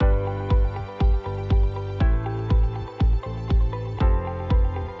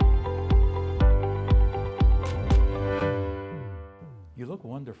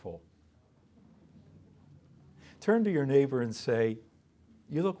Turn to your neighbor and say,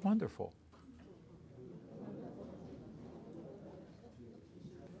 "You look wonderful."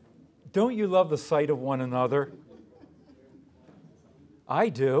 Don't you love the sight of one another? I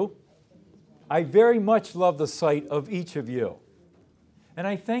do. I very much love the sight of each of you. And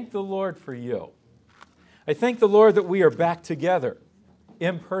I thank the Lord for you. I thank the Lord that we are back together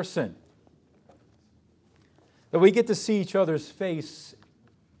in person, that we get to see each other's face,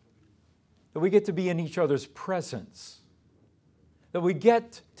 that we get to be in each other's presence, that we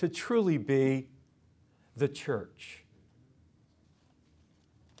get to truly be the church.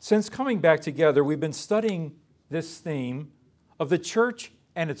 Since coming back together, we've been studying this theme of the church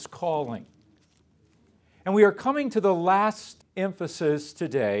and its calling. And we are coming to the last emphasis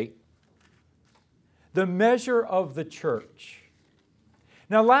today, the measure of the church.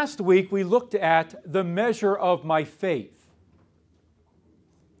 Now, last week we looked at the measure of my faith.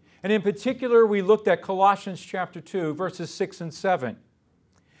 And in particular, we looked at Colossians chapter 2, verses 6 and 7.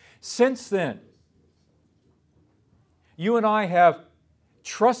 Since then, you and I have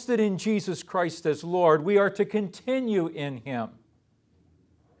trusted in Jesus Christ as Lord. We are to continue in Him,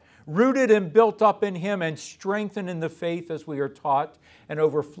 rooted and built up in Him and strengthened in the faith as we are taught and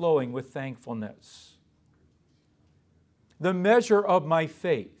overflowing with thankfulness. The measure of my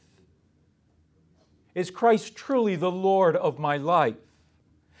faith. Is Christ truly the Lord of my life?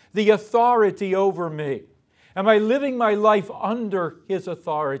 The authority over me? Am I living my life under His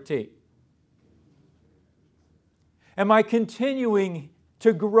authority? Am I continuing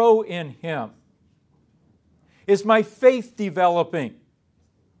to grow in Him? Is my faith developing?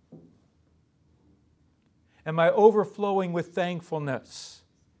 Am I overflowing with thankfulness?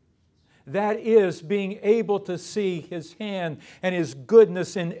 That is being able to see His hand and His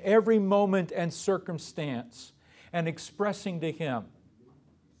goodness in every moment and circumstance and expressing to Him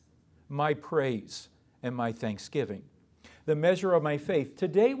my praise and my thanksgiving. The measure of my faith.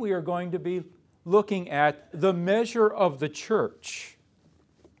 Today we are going to be looking at the measure of the church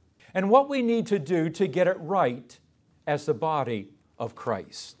and what we need to do to get it right as the body of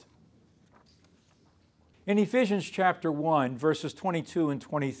Christ. In Ephesians chapter 1, verses 22 and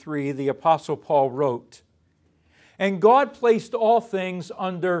 23, the Apostle Paul wrote, "And God placed all things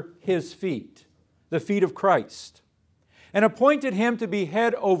under His feet, the feet of Christ, and appointed Him to be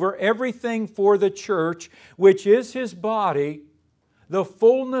head over everything for the church, which is His body, the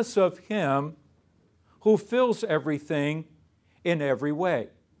fullness of Him who fills everything in every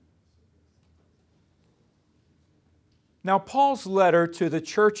way." Now, Paul's letter to the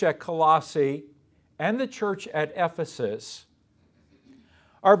church at Colossae and the church at Ephesus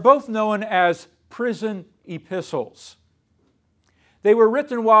are both known as prison epistles. They were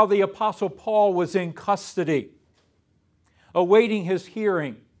written while the Apostle Paul was in custody, awaiting his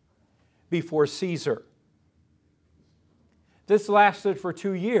hearing before Caesar. This lasted for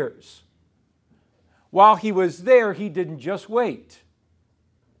 2 years. While he was there, he didn't just wait.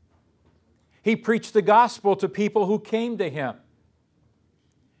 He preached the gospel to people who came to him.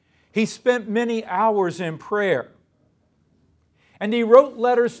 He spent many hours in prayer. And he wrote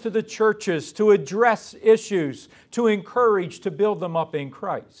letters to the churches to address issues, to encourage, to build them up in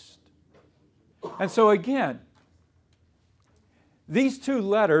Christ. And so again, these two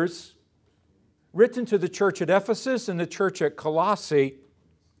letters, written to the church at Ephesus and the church at Colossae,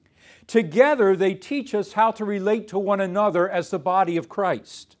 together they teach us how to relate to one another as the body of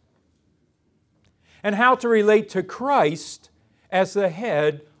Christ, and how to relate to Christ as the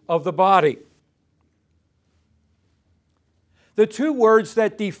head of the body. The two words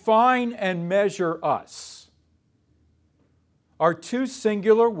that define and measure us are two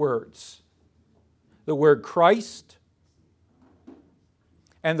singular words, the word Christ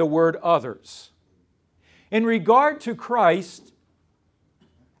and the word others. In regard to Christ,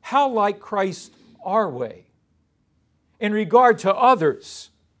 how like Christ are we? In regard to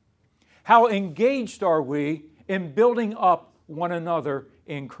others, how engaged are we in building up one another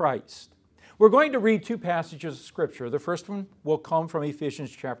in Christ? We're going to read two passages of Scripture. The first one will come from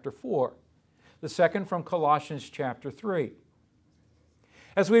Ephesians chapter 4. The second from Colossians chapter 3.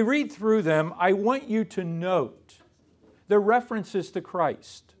 As we read through them, I want you to note the references to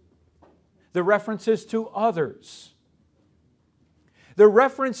Christ, the references to others, the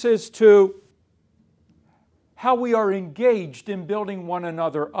references to how we are engaged in building one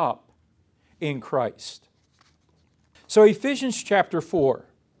another up in Christ. So Ephesians chapter 4.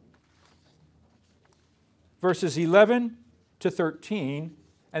 Verses 11 to 13,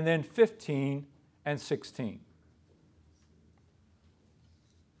 and then 15 and 16.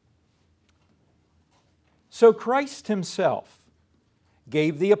 So Christ Himself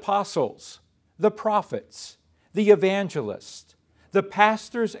gave the apostles, the prophets, the evangelists, the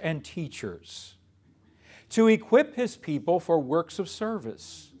pastors and teachers, to equip His people for works of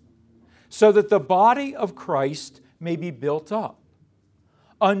service, so that the body of Christ may be built up,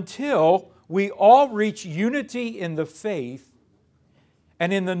 until we all reach unity in the faith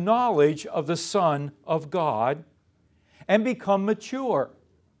and in the knowledge of the Son of God, and become mature.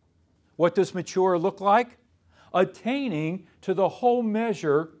 What does mature look like? Attaining to the whole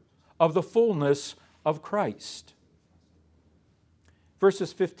measure of the fullness of Christ.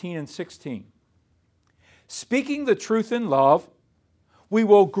 Verses 15 and 16. Speaking the truth in love, we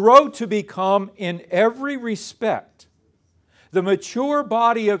will grow to become in every respect the mature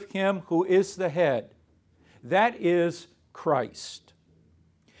body of Him who is the head, that is Christ.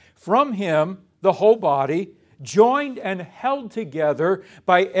 From Him, the whole body, joined and held together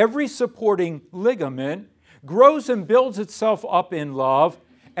by every supporting ligament, grows and builds itself up in love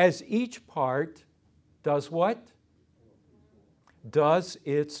as each part does what? Does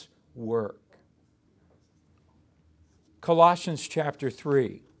its work. Colossians chapter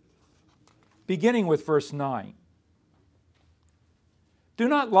 3, beginning with verse 9. Do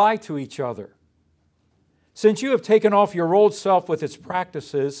not lie to each other, since you have taken off your old self with its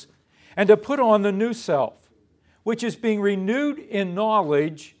practices, and to put on the new self, which is being renewed in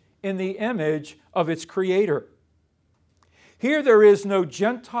knowledge in the image of its Creator. Here there is no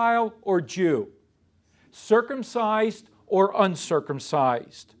Gentile or Jew, circumcised or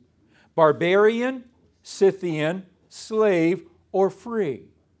uncircumcised, barbarian, Scythian, slave, or free.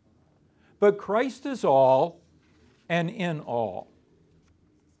 But Christ is all and in all.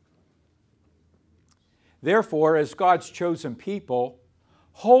 Therefore, as God's chosen people,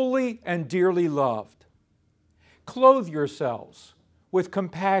 holy and dearly loved, clothe yourselves with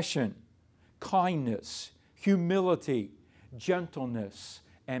compassion, kindness, humility, gentleness,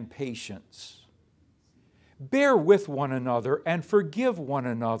 and patience. Bear with one another and forgive one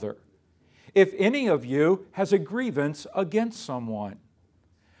another, if any of you has a grievance against someone.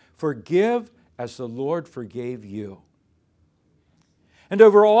 Forgive as the Lord forgave you. And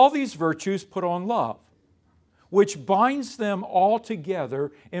over all these virtues put on love, which binds them all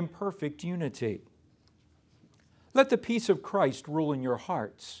together in perfect unity. Let the peace of Christ rule in your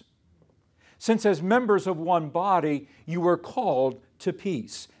hearts, since as members of one body you were called to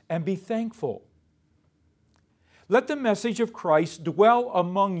peace, and be thankful. Let the message of Christ dwell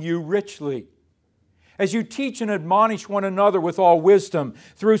among you richly, as you teach and admonish one another with all wisdom,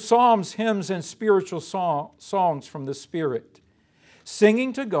 through psalms, hymns, and spiritual songs from the Spirit,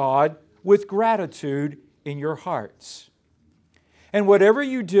 singing to God with gratitude in your hearts. And whatever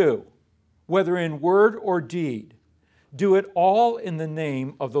you do, whether in word or deed, do it all in the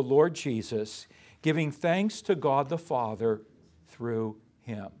name of the Lord Jesus, giving thanks to God the Father through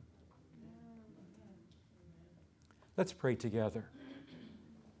Him. Let's pray together.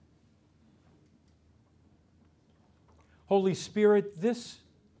 Holy Spirit, this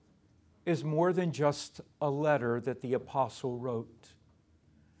is more than just a letter that the apostle wrote.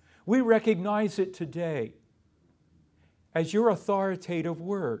 We recognize it today as your authoritative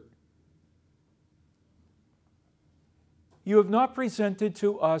word. You have not presented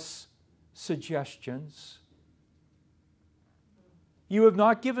to us suggestions. You have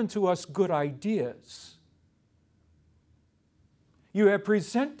not given to us good ideas. You have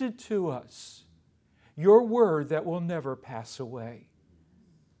presented to us your word that will never pass away.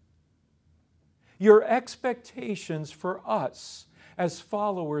 Your expectations for us as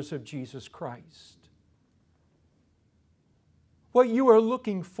followers of Jesus Christ. What you are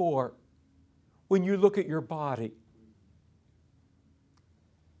looking for when you look at your body.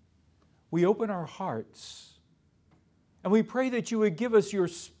 We open our hearts and we pray that you would give us your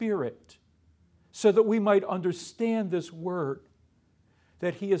Spirit so that we might understand this word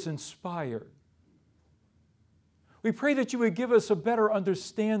that He has inspired. We pray that you would give us a better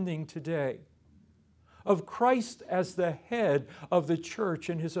understanding today of Christ as the head of the church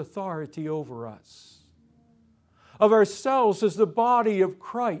and His authority over us, of ourselves as the body of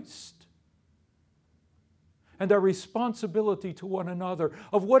Christ, and our responsibility to one another,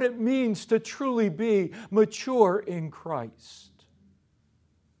 of what it means to truly be mature in Christ.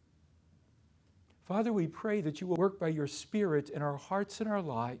 Father, we pray that you will work by your Spirit in our hearts and our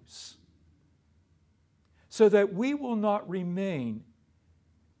lives, so that we will not remain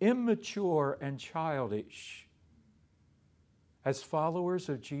immature and childish as followers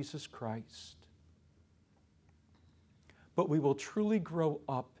of Jesus Christ, but we will truly grow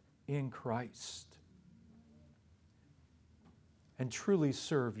up in Christ and truly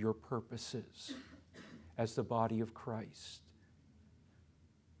serve your purposes as the body of Christ.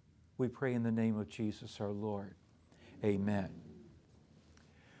 We pray in the name of Jesus our Lord. Amen.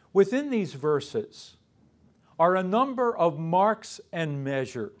 Within these verses are a number of marks and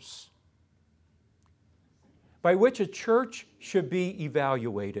measures by which a church should be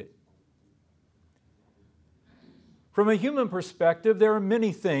evaluated. From a human perspective, there are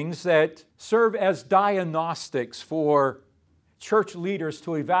many things that serve as diagnostics for church leaders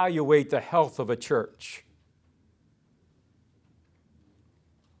to evaluate the health of a church.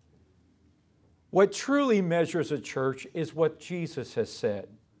 What truly measures a church is what Jesus has said,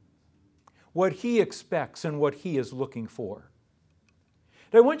 what He expects and what He is looking for.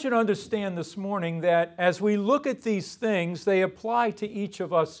 And I want you to understand this morning that as we look at these things, they apply to each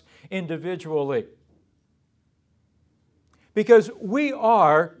of us individually. Because we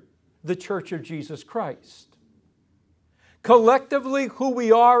are the Church of Jesus Christ. Collectively, who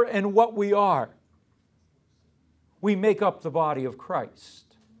we are and what we are, we make up the body of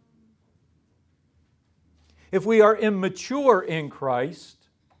Christ. If we are immature in Christ,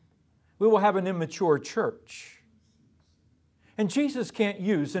 we will have an immature church. And Jesus can't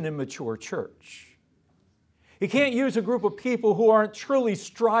use an immature church. He can't use a group of people who aren't truly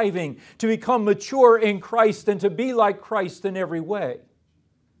striving to become mature in Christ and to be like Christ in every way.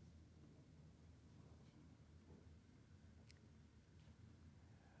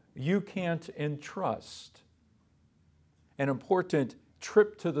 You can't entrust an important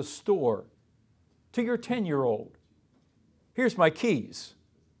trip to the store to your 10-year-old. Here's my keys.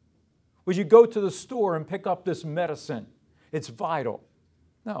 Would you go to the store and pick up this medicine? It's vital.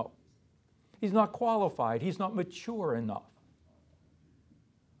 No. He's not qualified. He's not mature enough.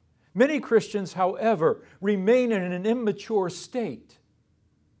 Many Christians, however, remain in an immature state.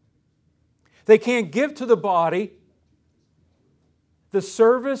 They can't give to the body the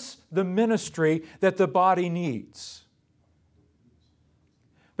service, the ministry that the body needs.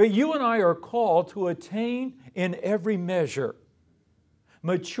 But you and I are called to attain in every measure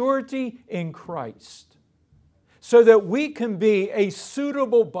maturity in Christ so that we can be a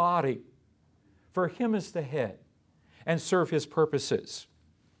suitable body for Him as the head and serve His purposes.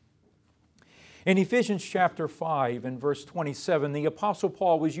 In Ephesians chapter 5 and verse 27, the Apostle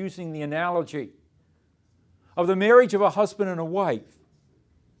Paul was using the analogy of the marriage of a husband and a wife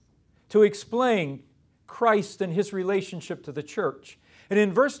to explain Christ and His relationship to the church. And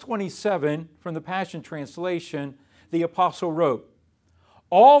in verse 27 from the Passion Translation, the Apostle wrote,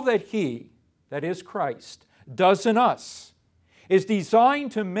 "All that He, that is Christ, does in us is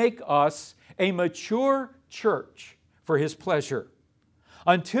designed to make us a mature church for His pleasure,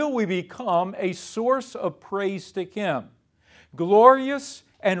 until we become a source of praise to Him, glorious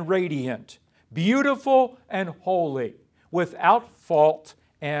and radiant, beautiful and holy, without fault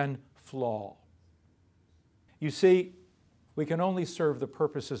and flaw." You see, we can only serve the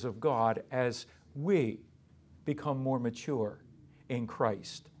purposes of God as we become more mature in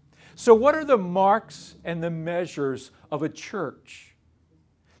Christ. So what are the marks and the measures of a church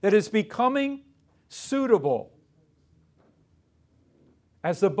that is becoming suitable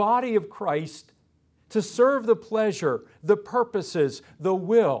as the body of Christ to serve the pleasure, the purposes, the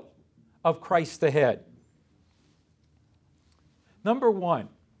will of Christ the head? Number one,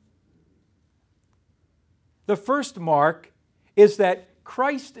 the first mark is that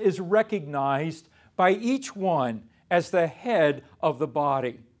Christ is recognized by each one as the head of the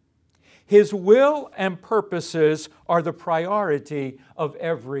body. His will and purposes are the priority of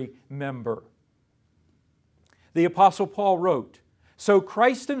every member. The Apostle Paul wrote, "So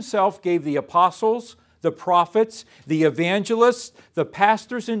Christ Himself gave the apostles, the prophets, the evangelists, the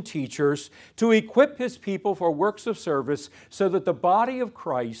pastors and teachers to equip His people for works of service so that the body of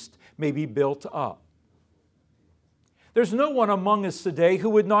Christ may be built up." There's no one among us today who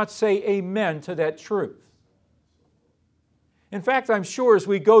would not say amen to that truth. In fact, I'm sure as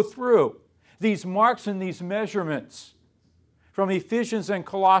we go through these marks and these measurements from Ephesians and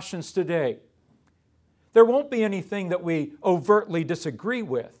Colossians today, there won't be anything that we overtly disagree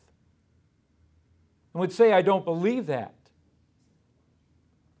with and would say, "I don't believe that."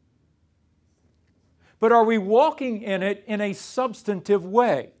 But are we walking in it in a substantive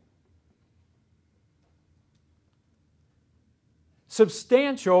way?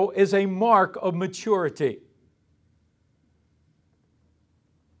 Substantial is a mark of maturity.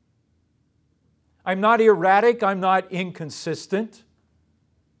 I'm not erratic, I'm not inconsistent,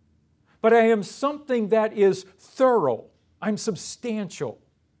 but I am something that is thorough. I'm substantial.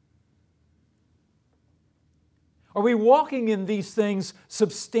 Are we walking in these things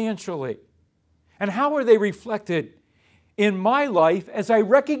substantially? And how are they reflected in my life as I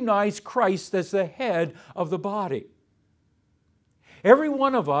recognize Christ as the head of the body? Every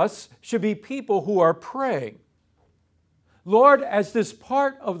one of us should be people who are praying. Lord, as this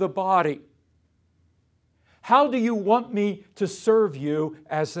part of the body, how do you want me to serve you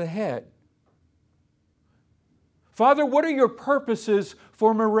as the head? Father, what are your purposes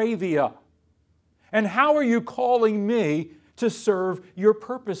for Moravia? And how are you calling me to serve your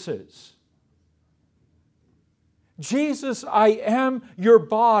purposes? Jesus, I am your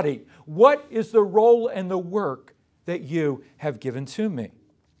body. What is the role and the work that you have given to me?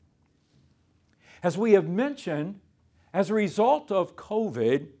 As we have mentioned, as a result of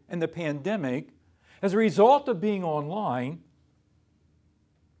COVID and the pandemic, as a result of being online,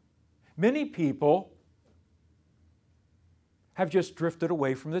 many people have just drifted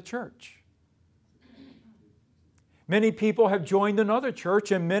away from the church. Many people have joined another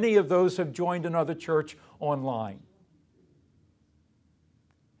church, and many of those have joined another church online.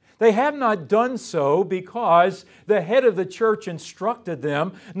 They have not done so because the head of the church instructed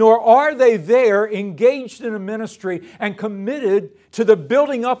them, nor are they there engaged in a ministry and committed to the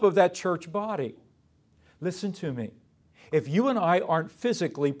building up of that church body. Listen to me. If you and I aren't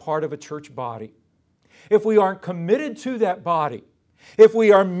physically part of a church body, if we aren't committed to that body, if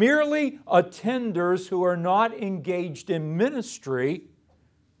we are merely attenders who are not engaged in ministry,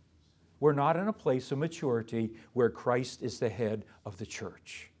 we're not in a place of maturity where Christ is the head of the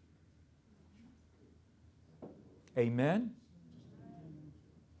church. Amen?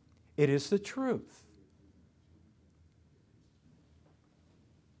 It is the truth.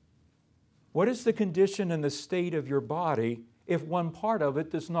 What is the condition and the state of your body if one part of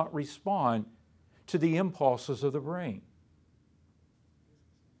it does not respond to the impulses of the brain?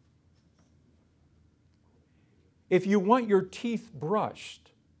 If you want your teeth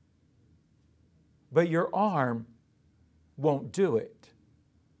brushed, but your arm won't do it,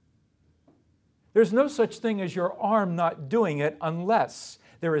 there's no such thing as your arm not doing it unless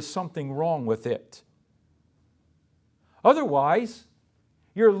there is something wrong with it. Otherwise,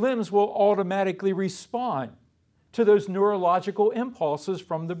 your limbs will automatically respond to those neurological impulses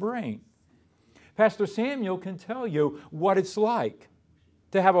from the brain. Pastor Samuel can tell you what it's like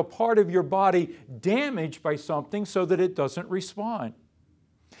to have a part of your body damaged by something so that it doesn't respond.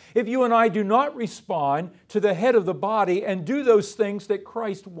 If you and I do not respond to the head of the body and do those things that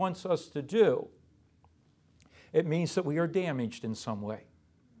Christ wants us to do, it means that we are damaged in some way.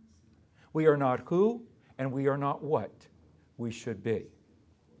 We are not who and we are not what we should be.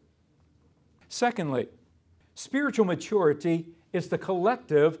 Secondly, spiritual maturity is the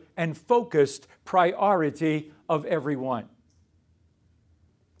collective and focused priority of everyone.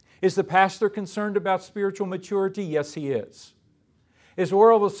 Is the pastor concerned about spiritual maturity? Yes, he is. Is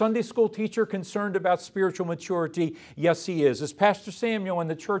Oral, the Sunday school teacher, concerned about spiritual maturity? Yes, he is. Is Pastor Samuel and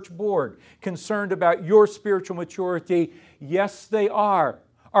the church board concerned about your spiritual maturity? Yes, they are.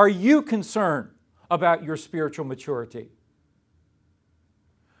 Are you concerned about your spiritual maturity?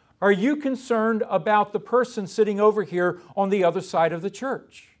 Are you concerned about the person sitting over here on the other side of the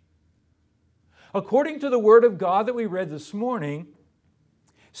church? According to the Word of God that we read this morning,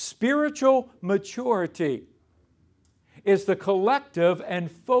 spiritual maturity is the collective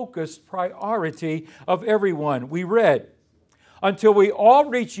and focused priority of everyone. We read, until we all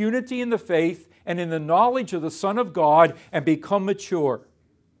reach unity in the faith and in the knowledge of the Son of God and become mature,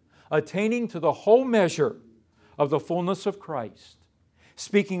 attaining to the whole measure of the fullness of Christ,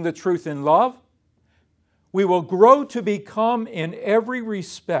 speaking the truth in love, we will grow to become in every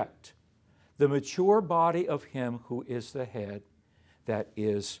respect the mature body of Him who is the head, that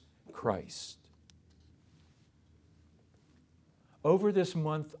is Christ. Over this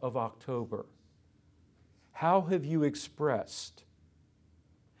month of October, how have you expressed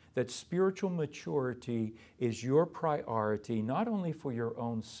that spiritual maturity is your priority, not only for your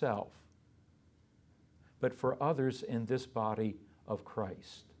own self, but for others in this body of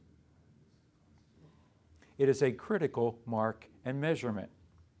Christ? It is a critical mark and measurement.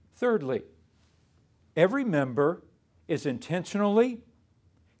 Thirdly, every member is intentionally,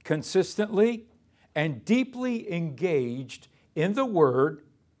 consistently, and deeply engaged in the Word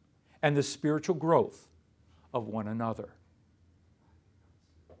and the spiritual growth of one another.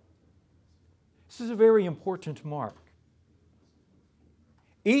 This is a very important mark.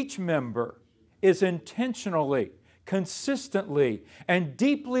 Each member is intentionally, consistently, and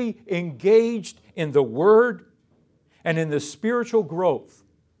deeply engaged in the Word and in the spiritual growth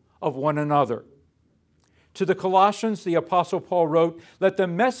of one another. To the Colossians, the Apostle Paul wrote, "Let the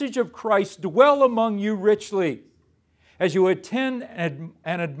message of Christ dwell among you richly, as you attend and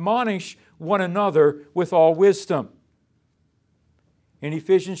admonish one another with all wisdom." In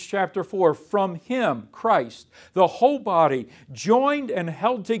Ephesians chapter 4, from Him, Christ, the whole body, joined and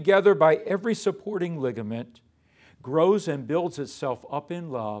held together by every supporting ligament, grows and builds itself up in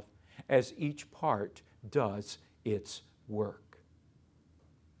love as each part does its work.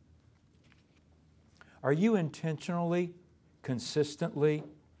 Are you intentionally, consistently,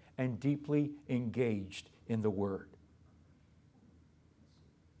 and deeply engaged in the Word?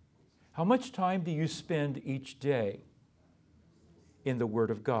 How much time do you spend each day in the Word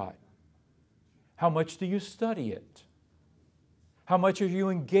of God? How much do you study it? How much are you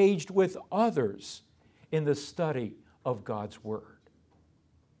engaged with others in the study of God's Word?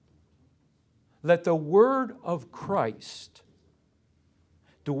 Let the Word of Christ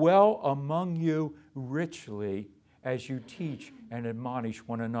dwell among you richly as you teach and admonish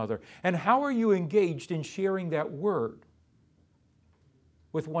one another. And how are you engaged in sharing that Word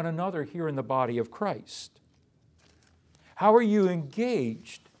with one another here in the body of Christ? How are you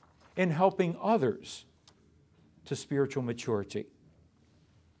engaged in helping others to spiritual maturity?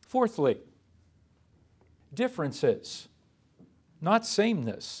 Fourthly, differences, not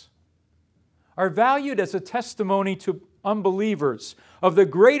sameness, are valued as a testimony to unbelievers of the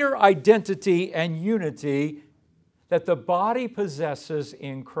greater identity and unity that the body possesses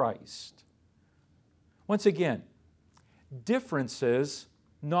in Christ. Once again, differences,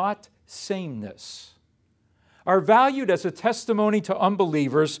 not sameness, are valued as a testimony to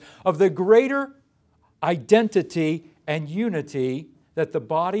unbelievers of the greater identity and unity that the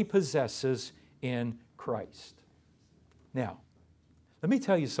body possesses in Christ. Now, let me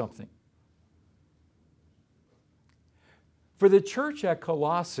tell you something. For the church at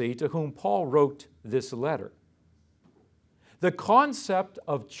Colossae, to whom Paul wrote this letter, the concept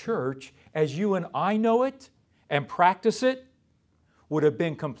of church as you and I know it and practice it would have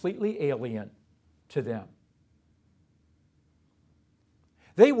been completely alien to them.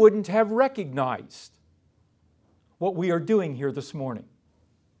 They wouldn't have recognized what we are doing here this morning.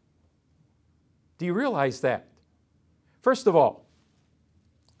 Do you realize that? First of all,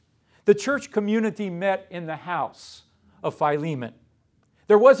 the church community met in the house of Philemon.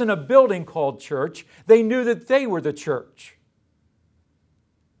 There wasn't a building called church. They knew that they were the church.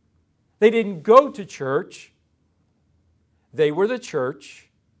 They didn't go to church. They were the church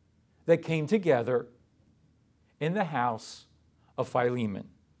that came together in the house of Philemon.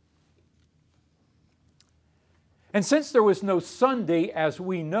 And since there was no Sunday as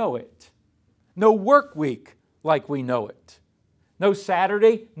we know it, no work week like we know it, no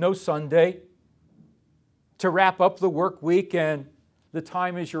Saturday, no Sunday, to wrap up the work week and the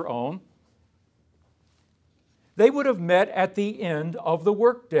time is your own, they would have met at the end of the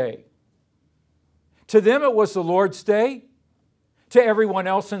workday. To them it was the Lord's Day. To everyone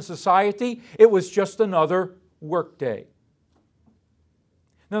else in society, it was just another workday.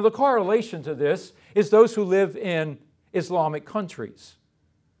 Now, the correlation to this is those who live in Islamic countries.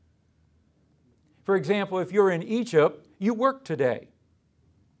 For example, if you're in Egypt, you work today.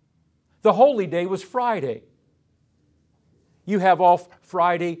 The holy day was Friday. You have off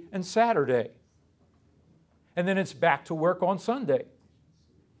Friday and Saturday. And then it's back to work on Sunday.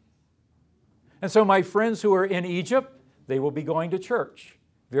 And so my friends who are in Egypt, they will be going to church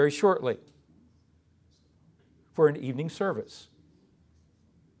very shortly for an evening service.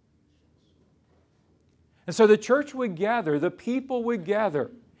 And so the church would gather, the people would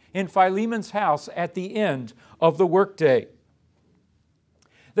gather in Philemon's house at the end of the workday.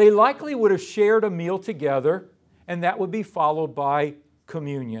 They likely would have shared a meal together, and that would be followed by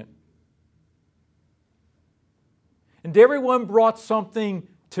communion. And everyone brought something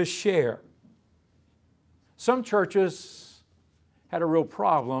to share. Some churches had a real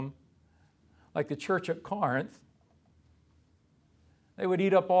problem, like the church at Corinth. They would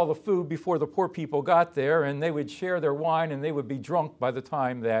eat up all the food before the poor people got there, and they would share their wine, and they would be drunk by the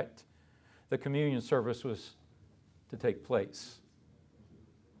time that the communion service was to take place.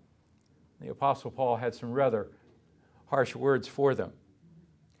 The Apostle Paul had some rather harsh words for them.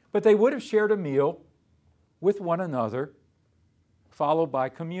 But they would have shared a meal with one another, followed by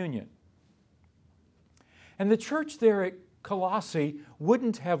communion. And the church there at Colossae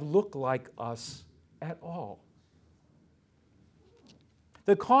wouldn't have looked like us at all.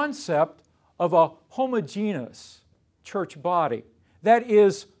 The concept of a homogeneous church body, that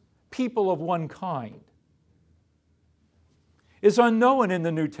is, people of one kind, is unknown in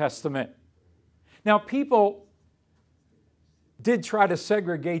the New Testament. Now, people did try to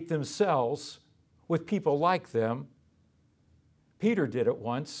segregate themselves with people like them. Peter did it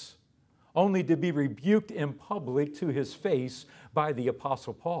once, only to be rebuked in public to his face by the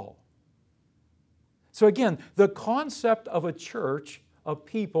Apostle Paul. So again, the concept of a church of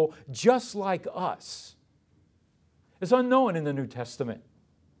people just like us is unknown in the New Testament.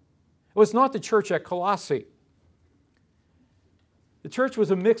 It was not the church at Colossae. The church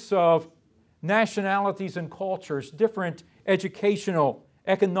was a mix of nationalities and cultures, different educational,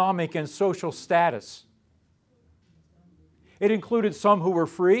 economic, and social status. It included some who were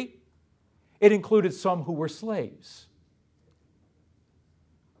free. It included some who were slaves.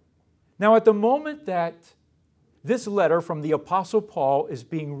 Now, at the moment that this letter from the Apostle Paul is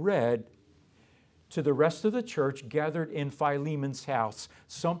being read to the rest of the church gathered in Philemon's house,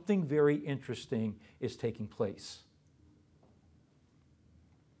 something very interesting is taking place.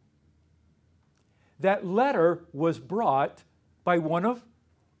 That letter was brought by one of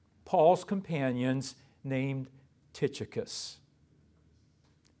Paul's companions named Tychicus.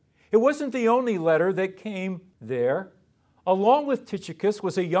 It wasn't the only letter that came there. Along with Tychicus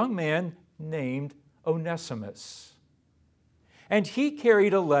was a young man named Onesimus. And he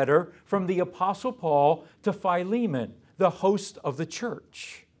carried a letter from the Apostle Paul to Philemon, the host of the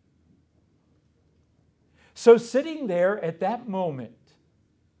church. So sitting there at that moment,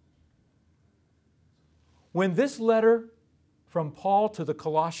 when this letter from Paul to the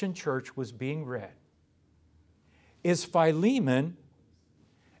Colossian church was being read, is Philemon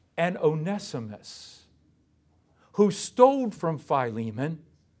and Onesimus, who stole from Philemon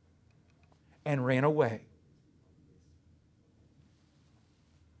and ran away.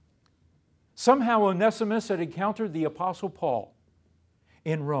 Somehow Onesimus had encountered the Apostle Paul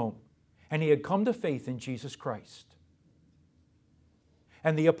in Rome, and he had come to faith in Jesus Christ.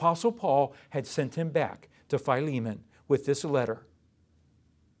 And the Apostle Paul had sent him back to Philemon with this letter,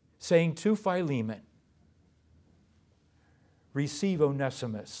 saying to Philemon, "Receive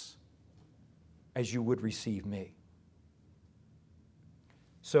Onesimus as you would receive me."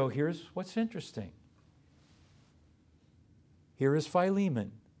 So here's what's interesting. Here is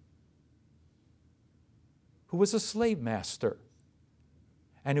Philemon, who was a slave master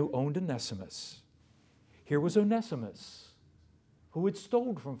and who owned Onesimus. Here was Onesimus, who had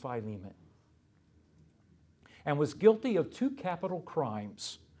stolen from Philemon and was guilty of 2 capital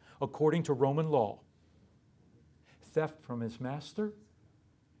crimes according to Roman law: theft from his master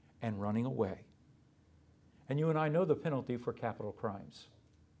and running away. And you and I know the penalty for capital crimes.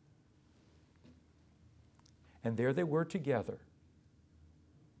 And there they were together.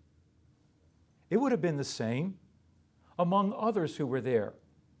 It would have been the same among others who were there.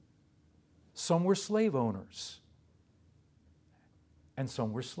 Some were slave owners, and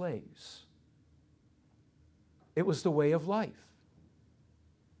some were slaves. It was the way of life.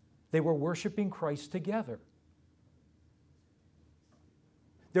 They were worshiping Christ together.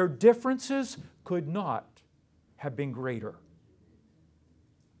 Their differences could not have been greater.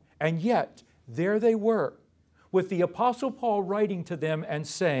 And yet, there they were, with the Apostle Paul writing to them and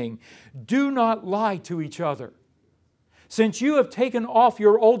saying, "Do not lie to each other. Since you have taken off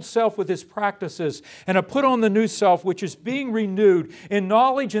your old self with its practices and have put on the new self, which is being renewed in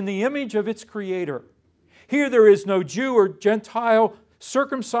knowledge in the image of its Creator. Here there is no Jew or Gentile,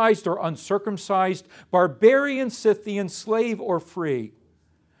 circumcised or uncircumcised, barbarian, Scythian, slave or free,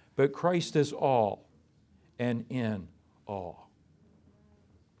 but Christ is all and in all."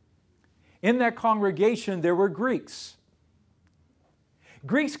 In that congregation, there were Greeks.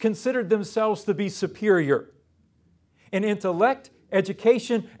 Greeks considered themselves to be superior in intellect,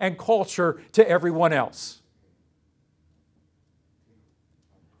 education, and culture to everyone else.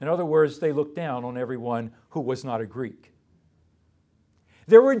 In other words, they looked down on everyone who was not a Greek.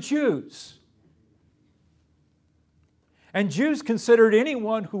 There were Jews. And Jews considered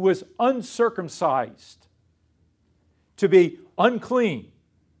anyone who was uncircumcised to be unclean.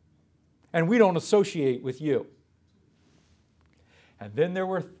 And we don't associate with you. And then there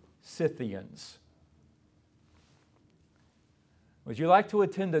were Scythians. Would you like to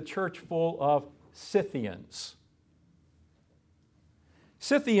attend a church full of Scythians?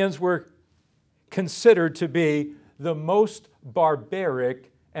 Scythians were considered to be the most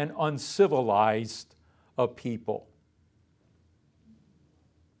barbaric and uncivilized of people.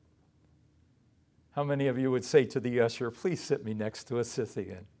 How many of you would say to the usher, "Please sit me next to a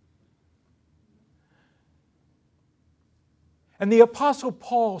Scythian"? And the Apostle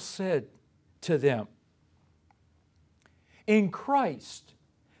Paul said to them, "In Christ,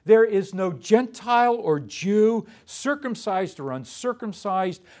 there is no Gentile or Jew, circumcised or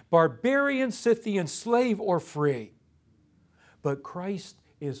uncircumcised, barbarian, Scythian, slave or free, but Christ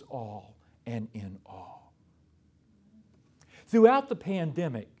is all and in all." Throughout the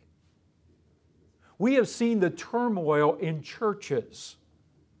pandemic, we have seen the turmoil in churches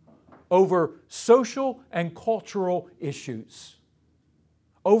over social and cultural issues,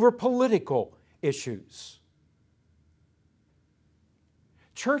 over political issues.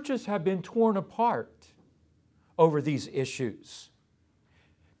 Churches have been torn apart over these issues.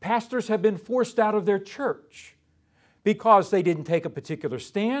 Pastors have been forced out of their church because they didn't take a particular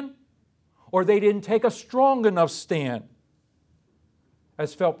stand or they didn't take a strong enough stand,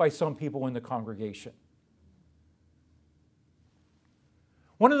 as felt by some people in the congregation.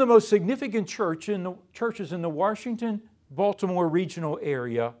 One of the most significant churches in the Washington, Baltimore regional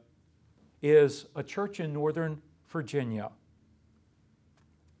area is a church in Northern Virginia.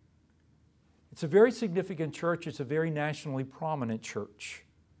 It's a very significant church. It's a very nationally prominent church.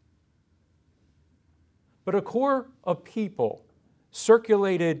 But a core of people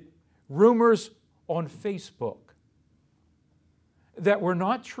circulated rumors on Facebook that were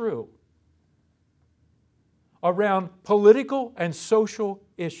not true around political and social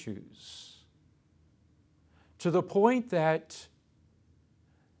issues, to the point that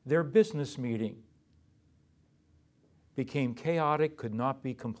their business meeting became chaotic, could not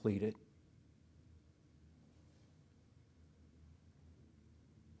be completed.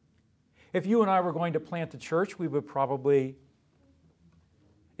 If you and I were going to plant a church, we would probably,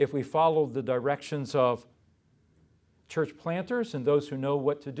 if we followed the directions of church planters and those who know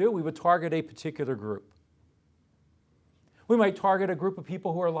what to do, we would target a particular group. We might target a group of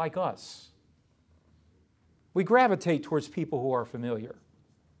people who are like us. We gravitate towards people who are familiar.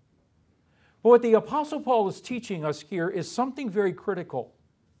 But what the Apostle Paul is teaching us here is something very critical.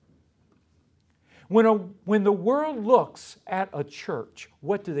 When the world looks at a church,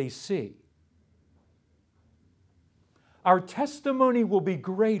 what do they see? Our testimony will be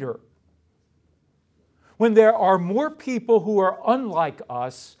greater when there are more people who are unlike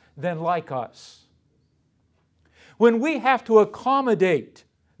us than like us. When we have to accommodate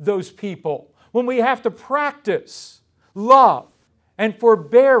those people, when we have to practice love and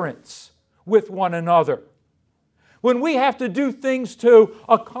forbearance with one another, when we have to do things to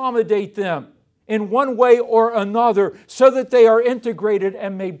accommodate them in one way or another so that they are integrated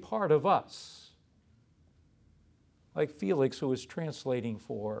and made part of us. Like Felix, who was translating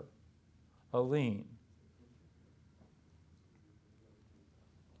for Aline.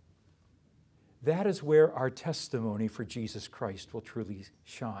 That is where our testimony for Jesus Christ will truly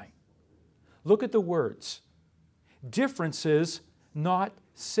shine. Look at the words. Differences, not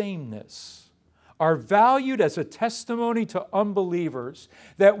sameness, are valued as a testimony to unbelievers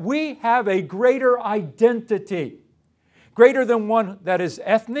that we have a greater identity, greater than one that is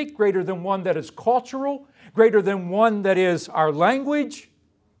ethnic, greater than one that is cultural, greater than one that is our language.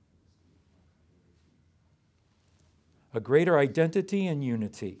 A greater identity and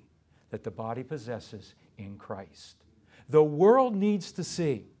unity that the body possesses in Christ. The world needs to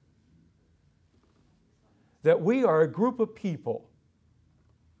see that we are a group of people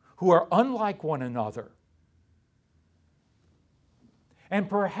who are unlike one another. And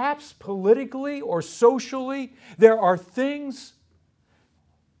perhaps politically or socially, there are things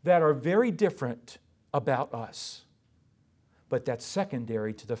that are very different about us. But that's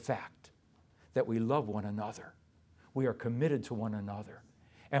secondary to the fact that we love one another. We are committed to one another.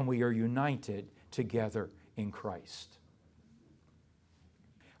 And we are united together in Christ.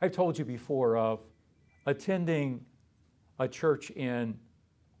 I've told you before of attending a church in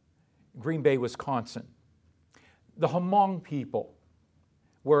Green Bay, Wisconsin. The Hmong people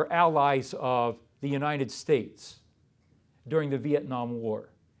were allies of the United States during the Vietnam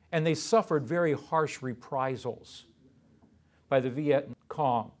War. And they suffered very harsh reprisals by the Viet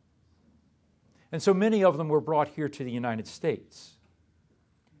Cong. And so many of them were brought here to the United States.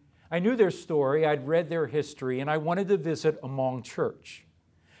 I knew their story, I'd read their history, and I wanted to visit a Hmong church.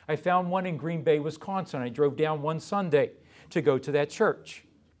 I found one in Green Bay, Wisconsin. I drove down one Sunday to go to that church.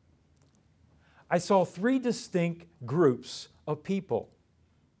 I saw three distinct groups of people.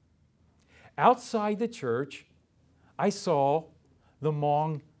 Outside the church, I saw the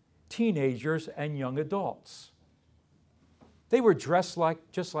Hmong teenagers and young adults. They were dressed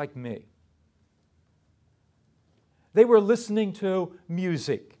just like me. They were listening to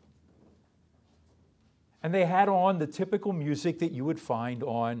music. And they had on the typical music that you would find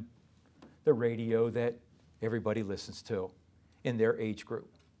on the radio that everybody listens to in their age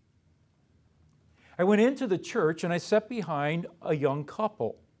group. I went into the church and I sat behind a young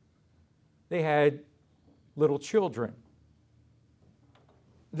couple. They had little children.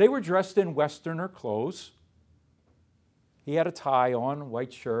 They were dressed in Westerner clothes. He had a tie on, a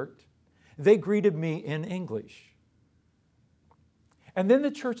white shirt. They greeted me in English. And then the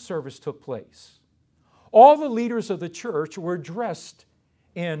church service took place. All the leaders of the church were dressed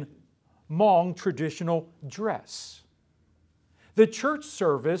in Hmong traditional dress. The church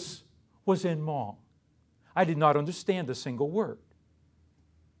service was in Hmong. I did not understand a single word.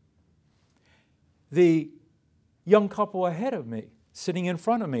 The young couple ahead of me sitting in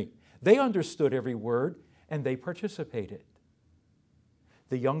front of me. They understood every word and they participated.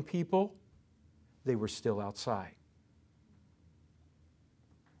 The young people, they were still outside.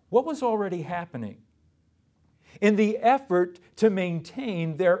 What was already happening? In the effort to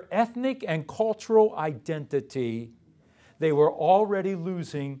maintain their ethnic and cultural identity, they were already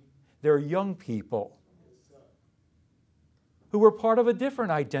losing their young people who were part of a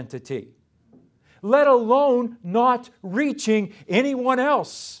different identity, let alone not reaching anyone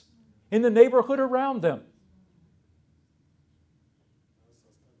else in the neighborhood around them.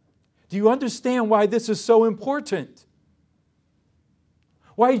 Do you understand why this is so important?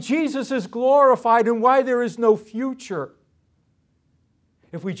 Why Jesus is glorified and why there is no future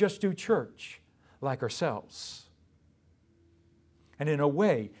if we just do church like ourselves and in a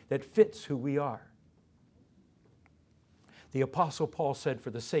way that fits who we are. The Apostle Paul said, for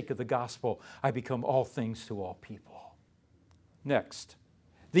the sake of the gospel, I become all things to all people. Next,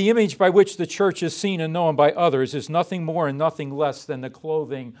 the image by which the church is seen and known by others is nothing more and nothing less than the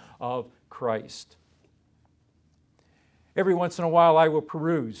clothing of Christ. Every once in a while, I will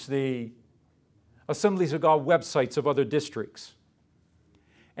peruse the Assemblies of God websites of other districts.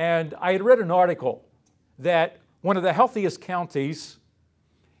 And I had read an article that one of the healthiest counties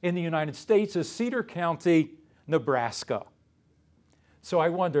in the United States is Cedar County, Nebraska. So I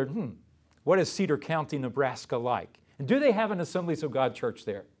wondered, what is Cedar County, Nebraska like? And do they have an Assemblies of God church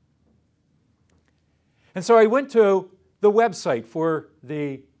there? And so I went to the website for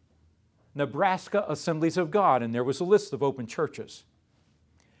the Nebraska Assemblies of God, and there was a list of open churches.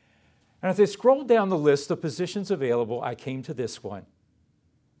 And as I scrolled down the list of positions available, I came to this one.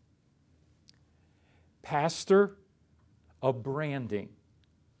 Pastor of branding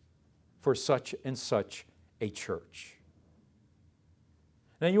for such and such a church.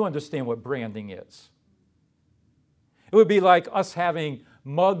 Now you understand what branding is. It would be like us having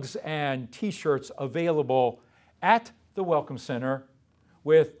mugs and t-shirts available at the Welcome Center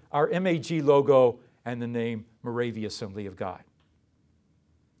with our MAG logo and the name Moravia Assembly of God.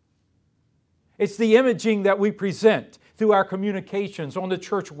 It's the imaging that we present through our communications, on the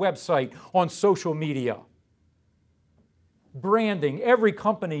church website, on social media. Branding, every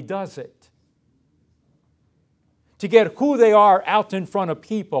company does it. To get who they are out in front of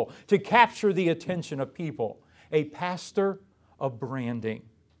people, to capture the attention of people. A pastor of branding.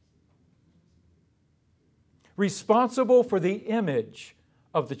 Responsible for the image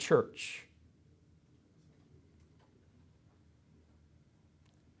of the church.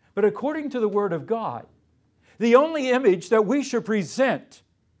 But according to the Word of God, the only image that we should present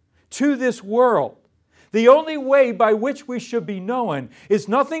to this world, the only way by which we should be known, is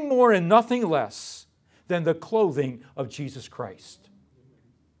nothing more and nothing less than the clothing of Jesus Christ.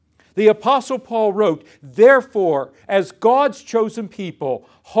 The Apostle Paul wrote, therefore, as God's chosen people,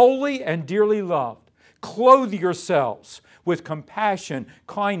 holy and dearly loved, clothe yourselves with compassion,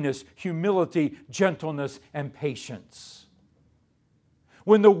 kindness, humility, gentleness, and patience.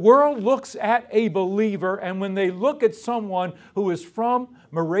 When the world looks at a believer and when they look at someone who is from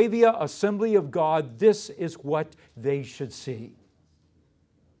Moravia Assembly of God, this is what they should see.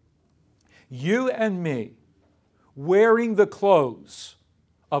 You and me wearing the clothes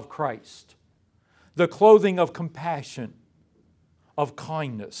of Christ, the clothing of compassion, of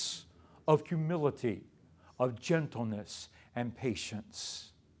kindness, of humility, of gentleness and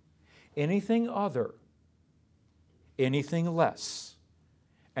patience. Anything other, anything less,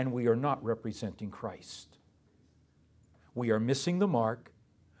 and we are not representing Christ. We are missing the mark.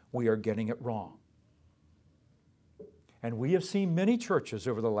 We are getting it wrong. And we have seen many churches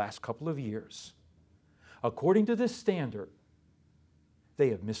over the last couple of years. According to this standard, they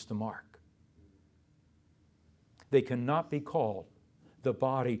have missed the mark. They cannot be called the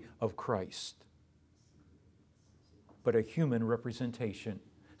body of Christ, but a human representation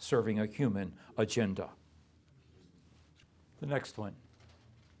serving a human agenda. The next one.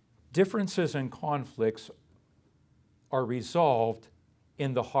 Differences and conflicts are resolved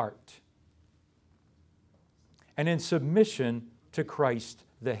in the heart and in submission to Christ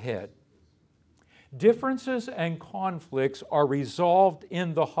the head. Differences and conflicts are resolved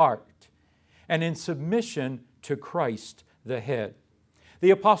in the heart and in submission to Christ the head.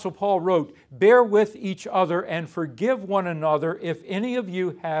 The Apostle Paul wrote, bear with each other and forgive one another if any of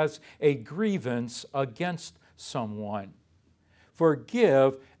you has a grievance against someone.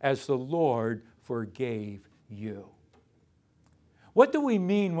 Forgive as the Lord forgave you. What do we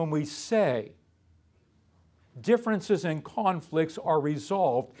mean when we say differences and conflicts are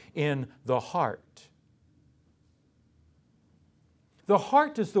resolved in the heart? The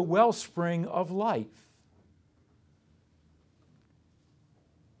heart is the wellspring of life.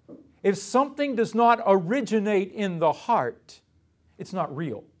 If something does not originate in the heart, it's not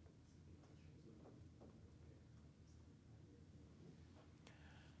real.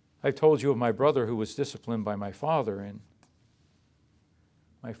 I've told you of my brother who was disciplined by my father, and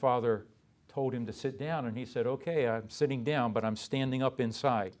my father told him to sit down, and he said, "Okay, I'm sitting down, but I'm standing up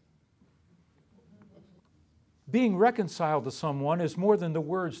inside." Being reconciled to someone is more than the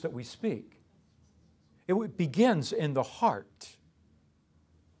words that we speak. It begins in the heart.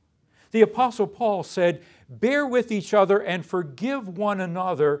 The Apostle Paul said, "Bear with each other and forgive one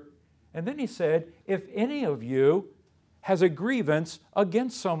another." And then he said, "If any of you has a grievance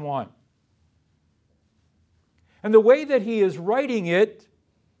against someone." And the way that he is writing it,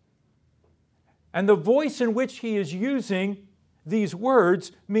 and the voice in which he is using these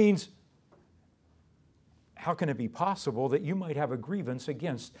words means, how can it be possible that you might have a grievance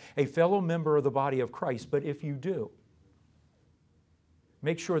against a fellow member of the body of Christ? But if you do,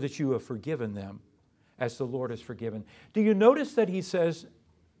 make sure that you have forgiven them as the Lord has forgiven. Do you notice that he says,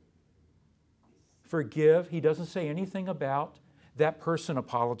 forgive? He doesn't say anything about that person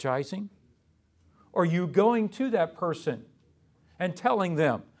apologizing or you going to that person and telling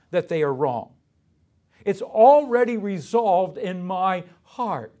them that they are wrong. It's already resolved in my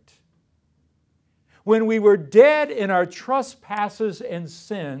heart. When we were dead in our trespasses and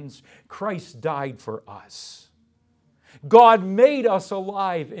sins, Christ died for us. God made us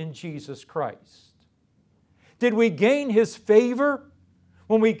alive in Jesus Christ. Did we gain His favor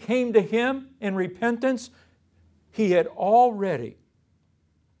when we came to Him in repentance? He had already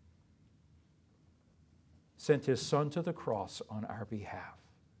sent His Son to the cross on our behalf.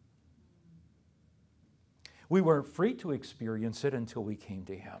 We weren't free to experience it until we came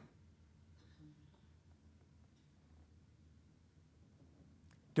to Him.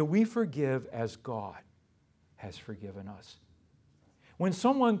 Do we forgive as God has forgiven us? When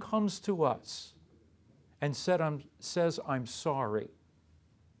someone comes to us and says, "I'm sorry,"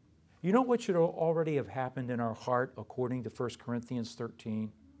 you know what should already have happened in our heart according to 1 Corinthians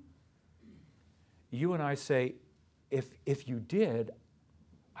 13? You and I say, if you did,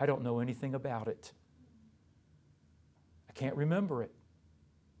 I don't know anything about it. I can't remember it.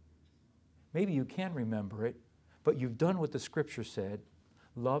 Maybe you can remember it, but you've done what the Scripture said.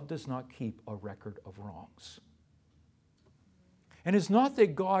 Love does not keep a record of wrongs. And it's not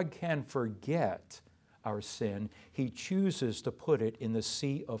that God can forget our sin. He chooses to put it in the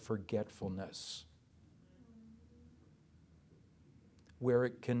sea of forgetfulness, where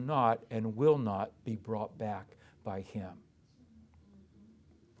it cannot and will not be brought back by Him.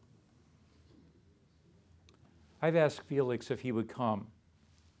 I've asked Felix if he would come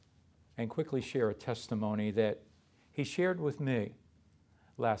and quickly share a testimony that he shared with me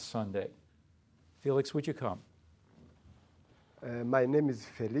last Sunday. Felix, would you come? My name is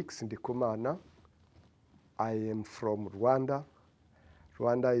Felix Ndikumana. I am from Rwanda.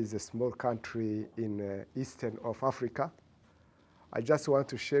 Rwanda is a small country in eastern of Africa. I just want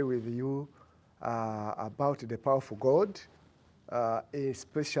to share with you about the power of God,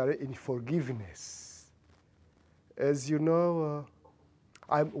 especially in forgiveness. As you know,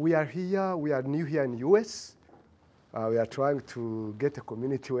 we are new here in the U.S. We are trying to get a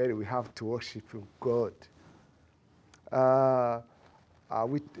community where we have to worship God.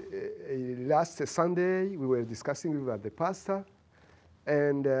 Last Sunday, we were discussing with the pastor,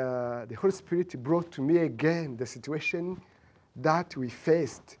 and the Holy Spirit brought to me again the situation that we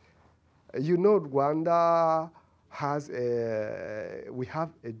faced. You know, Rwanda we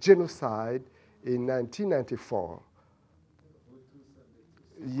have a genocide in 1994.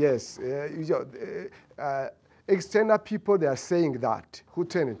 Yes, external people, they are saying that,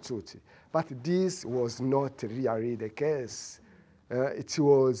 Hutu and Tutsi. But this was not really the case. It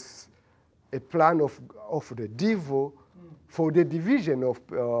was a plan of the devil for the division of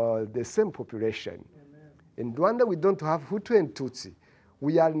the same population. Amen. In Rwanda, we don't have Hutu and Tutsi.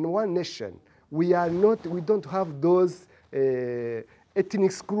 We are in one nation. We don't have those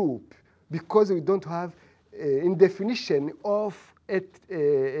ethnic groups because we don't have in definition of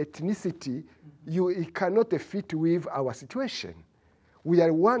ethnicity, it cannot fit with our situation. We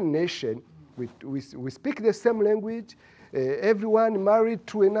are one nation. We speak the same language. Everyone married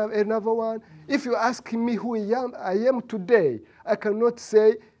to another one. If you ask me who I am today, I cannot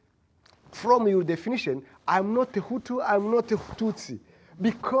say from your definition, I'm not a Hutu, I'm not a Tutsi.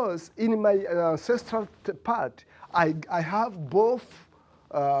 Because in my ancestral part, I have both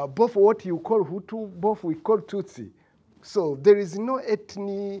what you call Hutu, both we call Tutsi. So there is no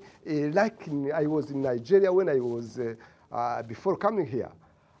ethnic, like I was in Nigeria when I was, before coming here.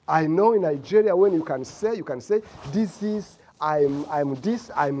 I know in Nigeria when you can say, this is I'm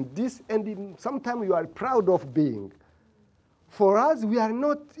this, and sometimes you are proud of being. For us, we are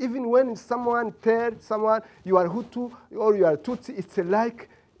not, even when someone tells someone you are Hutu or you are Tutsi, it's like,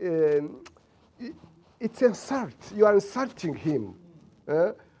 it's insult. You are insulting him.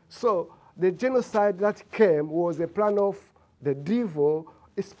 So the genocide that came was a plan of the devil,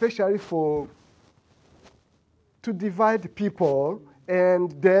 especially to divide people and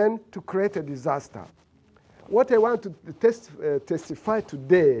then to create a disaster. What I want to testify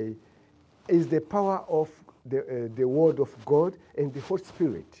today is the power of the Word of God and the Holy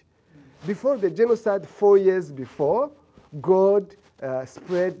Spirit. Before the genocide, 4 years before, God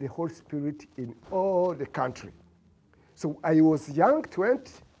spread the Holy Spirit in all the country. So I was young,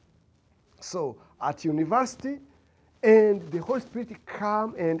 20, so at university, and the Holy Spirit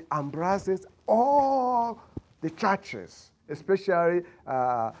come and embraces all the churches, especially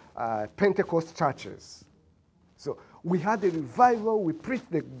Pentecost churches. So we had a revival, we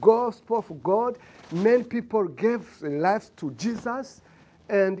preached the gospel of God, many people gave their lives to Jesus,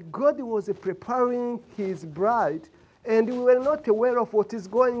 and God was preparing his bride, and we were not aware of what is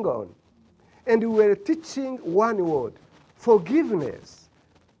going on. And we were teaching one word, forgiveness,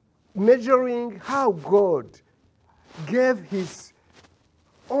 measuring how God gave his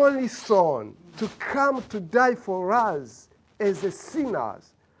only son to come to die for us as a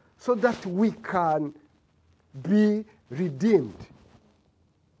sinners so that we can be redeemed.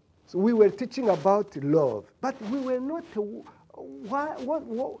 So we were teaching about love, but we were not,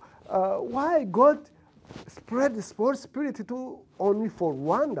 why God spread the Holy Spirit to only for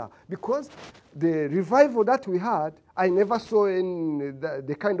Rwanda? Because the revival that we had, I never saw in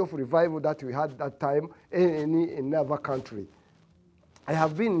the kind of revival that we had that time in another country. I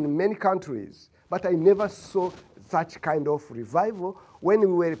have been in many countries, but I never saw such kind of revival. When we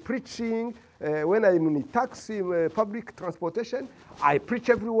were preaching, when I'm in a taxi, public transportation, I preach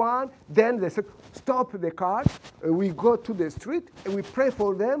everyone. Then they said, stop the car. We go to the street, and we pray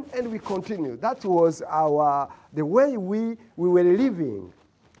for them, and we continue. That was the way we were living.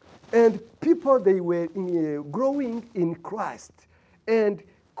 And people, they were growing in Christ. And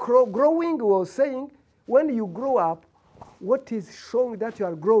growing was saying, when you grow up, what is showing that you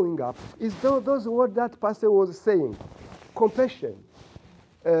are growing up is those words that pastor was saying. Compassion,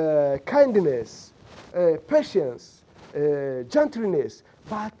 kindness, patience, gentleness,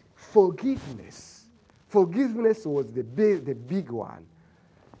 but forgiveness. Forgiveness was the big one.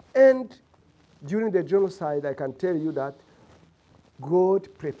 And during the genocide, I can tell you that God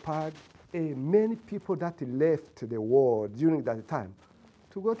prepared many people that left the world during that time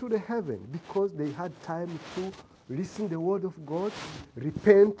to go to the heaven because they had time to listen the word of God,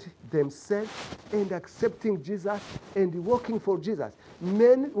 repent themselves, and accepting Jesus and working for Jesus.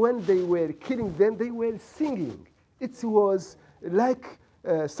 Men, when they were killing them, they were singing. It was like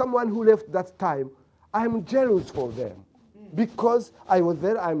someone who left that time. I'm jealous for them because I was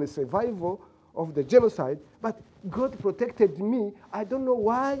there. I'm a survivor of the genocide, but God protected me. I don't know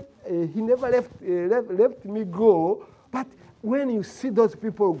why he never left me go, but when you see those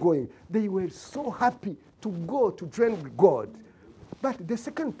people going, they were so happy to go to join God. But the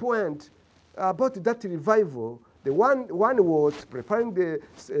second point about that revival, the one was preparing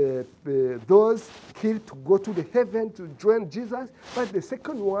those killed to go to the heaven to join Jesus, but the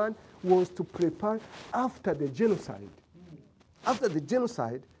second one was to prepare after the genocide. After the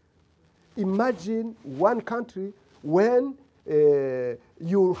genocide, imagine one country when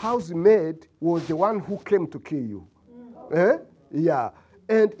your housemaid was the one who came to kill you. Yeah.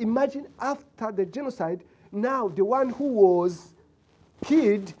 And imagine after the genocide, now the one who was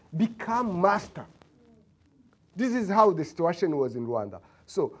killed become master. This is how the situation was in Rwanda.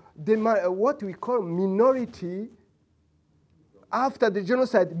 So what we call minority after the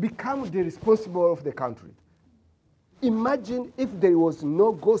genocide become the responsible of the country. Imagine if there was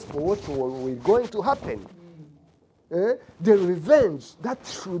no gospel, what was going to happen? The revenge that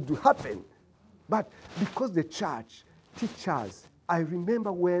should happen. But because the church teaches, I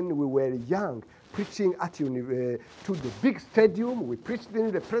remember when we were young, preaching at to the big stadium. We preached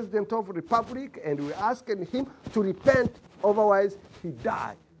in the President of the Republic, and we asked him to repent, otherwise he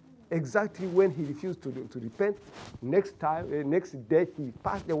died. Exactly when he refused to repent, next day he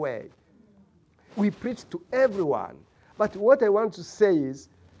passed away. We preached to everyone. But what I want to say is,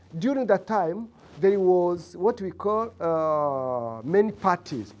 during that time, there was what we call many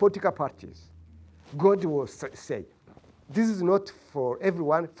parties, political parties. God was saying, this is not for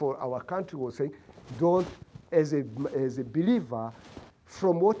everyone, for our country was saying, don't, as a believer,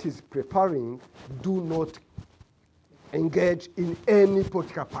 from what is preparing, do not engage in any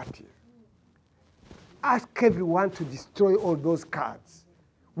political party. ask everyone to destroy all those cards.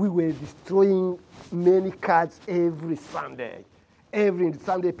 We were destroying many cards every Sunday. Every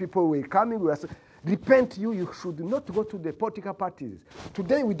Sunday, people were coming. We were saying, repent you should not go to the political parties.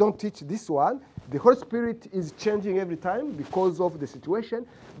 Today, we don't teach this one. The Holy Spirit is changing every time because of the situation.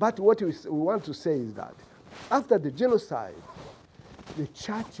 But what we want to say is that after the genocide, the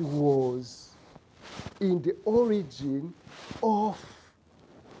church was in the origin of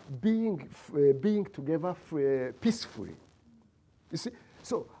being together peacefully. You see,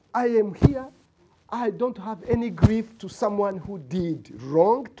 so I am here. I don't have any grief to someone who did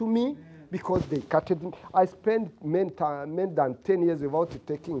wrong to me because they cutted me. I spent more than 10 years without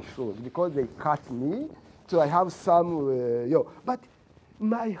taking insurance because they cut me. So I have some, but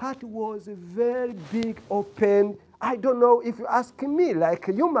my heart was very big, open. I don't know if you ask me, like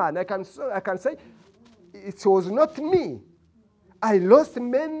a human, I can say it was not me. I lost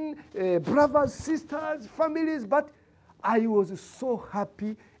many brothers, sisters, families, but I was so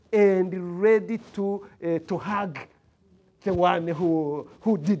happy and ready to hug the one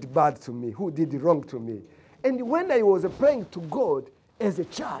who did bad to me, who did wrong to me. And when I was praying to God as a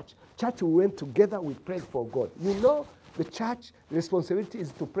church we went together, we prayed for God. You know, the church responsibility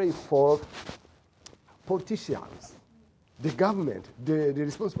is to pray for politicians, the government, the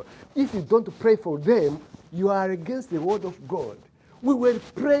responsible. If you don't pray for them, you are against the word of God. We were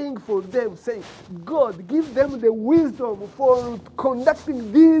praying for them, saying, God, give them the wisdom for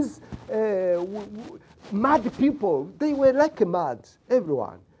conducting these mad people. They were like mad,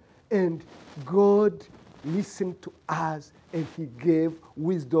 everyone. And God listened to us, and he gave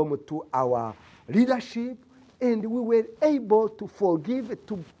wisdom to our leadership, and we were able to forgive,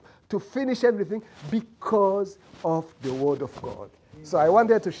 to finish everything because of the word of God. So I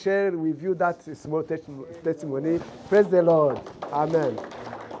wanted to share with you that small testimony. Praise the Lord. Amen.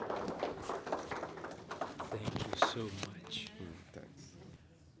 Thank you so much. Thanks.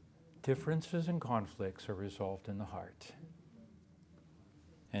 Differences and conflicts are resolved in the heart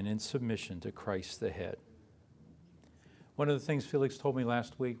and in submission to Christ the head. One of the things Felix told me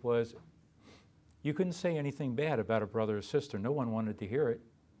last week was, you couldn't say anything bad about a brother or sister. No one wanted to hear it,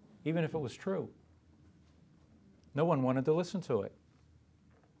 even if it was true. No one wanted to listen to it.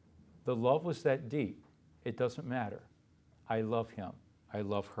 The love was that deep. It doesn't matter. I love him. I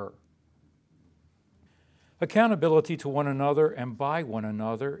love her. Accountability to one another and by one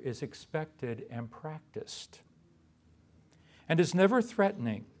another is expected and practiced, and is never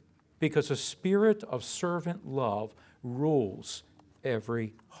threatening, because a spirit of servant love rules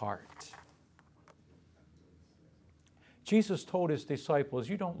every heart. Jesus told his disciples,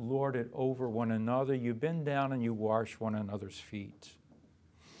 you don't lord it over one another. You bend down and you wash one another's feet.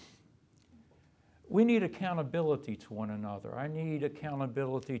 We need accountability to one another. I need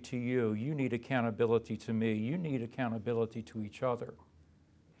accountability to you. You need accountability to me. You need accountability to each other.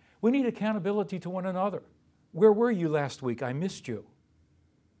 We need accountability to one another. Where were you last week? I missed you.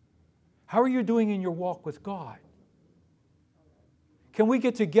 How are you doing in your walk with God? Can we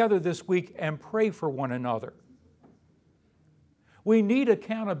get together this week and pray for one another? We need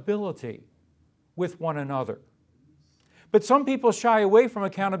accountability with one another. But some people shy away from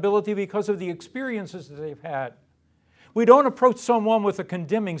accountability because of the experiences that they've had. We don't approach someone with a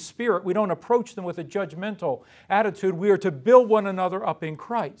condemning spirit. We don't approach them with a judgmental attitude. We are to build one another up in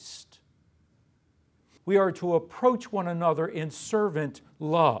Christ. We are to approach one another in servant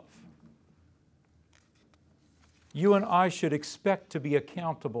love. You and I should expect to be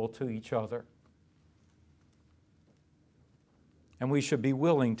accountable to each other. And we should be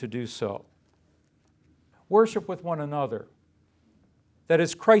willing to do so. Worship with one another that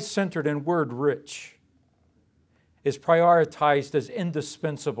is Christ-centered and word-rich is prioritized as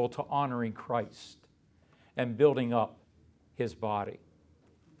indispensable to honoring Christ and building up his body.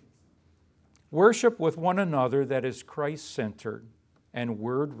 Worship with one another that is Christ-centered and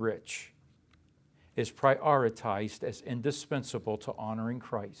word-rich is prioritized as indispensable to honoring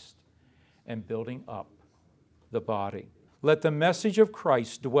Christ and building up the body. Let the message of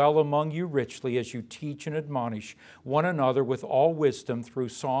Christ dwell among you richly as you teach and admonish one another with all wisdom through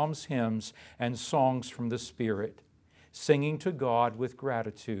psalms, hymns, and songs from the Spirit, singing to God with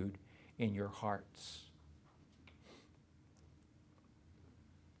gratitude in your hearts.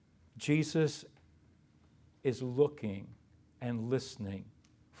 Jesus is looking and listening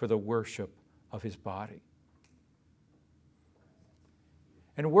for the worship of his body.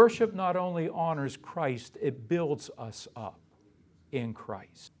 And worship not only honors Christ, it builds us up in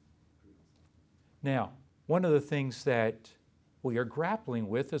Christ. Now, one of the things that we are grappling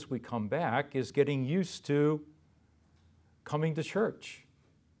with as we come back is getting used to coming to church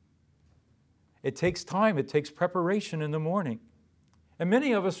It takes time, it takes preparation in the morning. And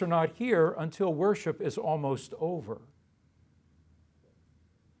many of us are not here until worship is almost over.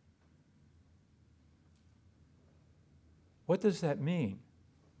 What does that mean?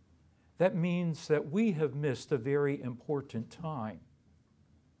 That means that we have missed a very important time.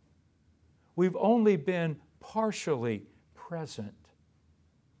 We've only been partially present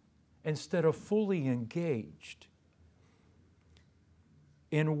instead of fully engaged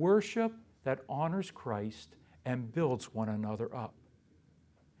in worship that honors Christ and builds one another up.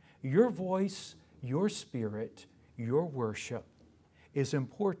 Your voice, your spirit, your worship is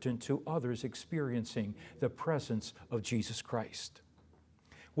important to others experiencing the presence of Jesus Christ.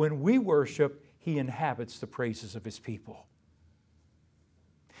 When we worship, He inhabits the praises of His people.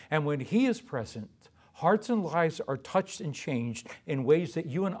 And when He is present, hearts and lives are touched and changed in ways that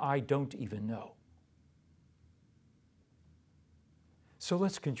you and I don't even know. So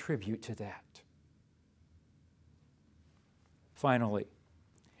let's contribute to that. Finally,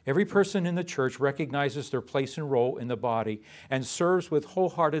 every person in the church recognizes their place and role in the body and serves with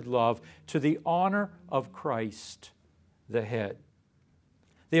wholehearted love to the honor of Christ, the head.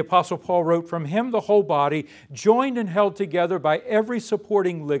 The Apostle Paul wrote, "From Him the whole body, joined and held together by every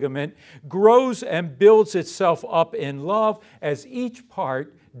supporting ligament, grows and builds itself up in love as each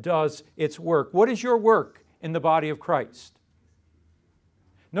part does its work." What is your work in the body of Christ?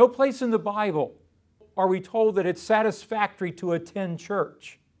 No place in the Bible are we told that it's satisfactory to attend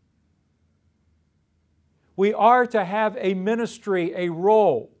church. We are to have a ministry, a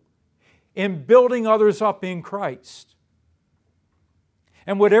role in building others up in Christ.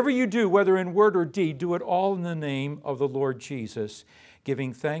 And whatever you do, whether in word or deed, do it all in the name of the Lord Jesus,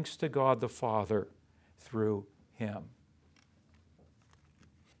 giving thanks to God the Father through Him.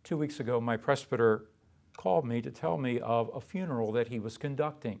 2 weeks ago, my presbyter called me to tell me of a funeral that he was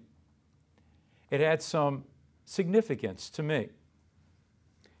conducting. It had some significance to me.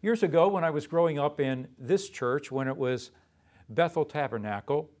 Years ago, when I was growing up in this church, when it was Bethel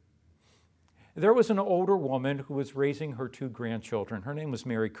Tabernacle, there was an older woman who was raising her 2 grandchildren. Her name was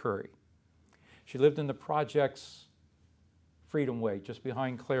Mary Curry. She lived in the projects Freedom Way, just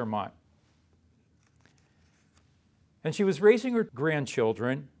behind Claremont. And she was raising her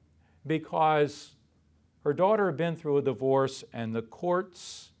grandchildren because her daughter had been through a divorce and the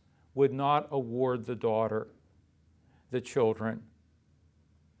courts would not award the daughter the children.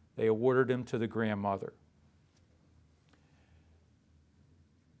 They awarded them to the grandmother.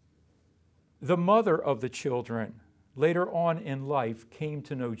 The mother of the children, later on in life, came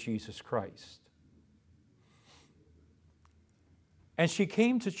to know Jesus Christ. And she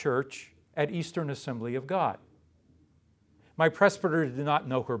came to church at Eastern Assembly of God. My presbyter did not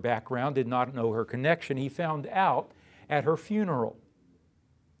know her background, did not know her connection. He found out at her funeral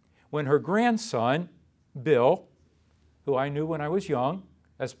when her grandson, Bill, who I knew when I was young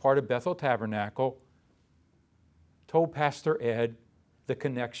as part of Bethel Tabernacle, told Pastor Ed the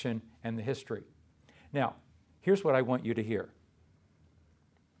connection and the history. Now, here's what I want you to hear.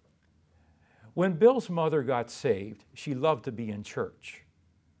 When Bill's mother got saved, she loved to be in church.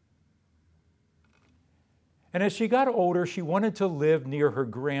 And as she got older, she wanted to live near her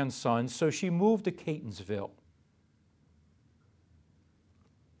grandson, so she moved to Catonsville.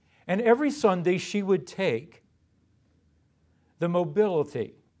 And every Sunday she would take the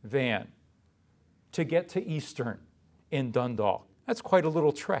mobility van to get to Eastern in Dundalk. That's quite a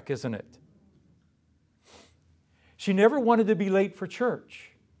little trek, isn't it? She never wanted to be late for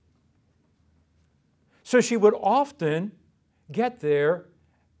church. So she would often get there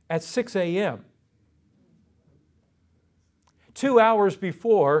at 6 a.m., 2 hours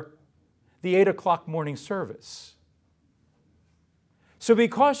before the 8 o'clock morning service. So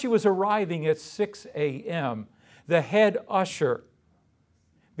because she was arriving at 6 a.m., the head usher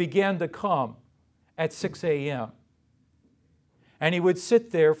began to come at 6 a.m. And he would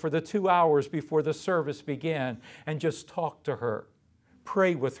sit there for the 2 hours before the service began and just talk to her,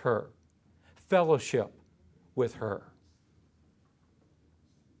 pray with her, fellowship with her.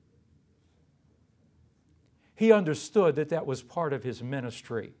 He understood that that was part of his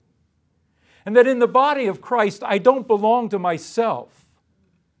ministry. And that in the body of Christ, I don't belong to myself.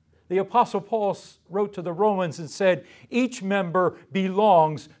 The Apostle Paul wrote to the Romans and said, each member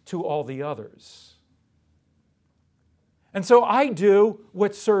belongs to all the others. And so I do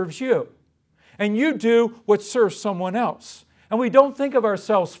what serves you. And you do what serves someone else. And we don't think of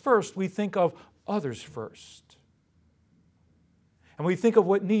ourselves first, we think of others first. And we think of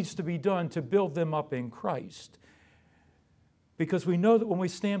what needs to be done to build them up in Christ. Because we know that when we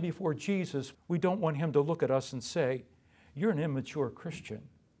stand before Jesus, we don't want Him to look at us and say, you're an immature Christian.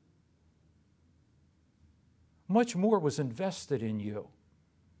 Much more was invested in you.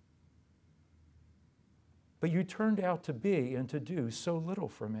 But you turned out to be and to do so little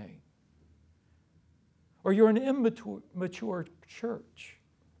for me. Or you're an immature church.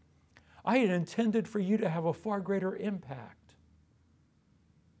 I had intended for you to have a far greater impact.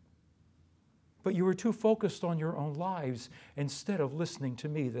 But you were too focused on your own lives instead of listening to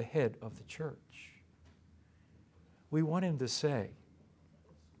me, the head of the church. We want him to say,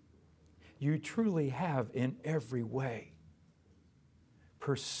 you truly have in every way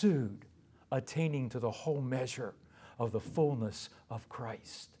pursued attaining to the whole measure of the fullness of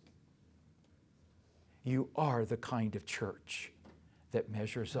Christ. You are the kind of church that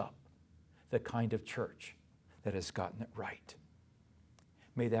measures up, the kind of church that has gotten it right.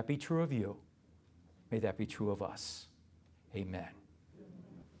 May that be true of you. May that be true of us. Amen.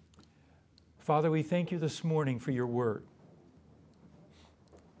 Father, we thank you this morning for your word.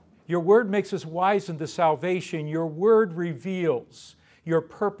 Your word makes us wise unto salvation. Your word reveals your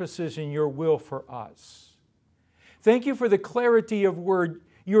purposes and your will for us. Thank you for the clarity of word.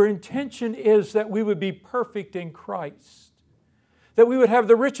 Your intention is that we would be perfect in Christ, that we would have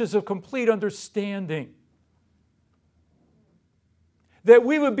the riches of complete understanding, that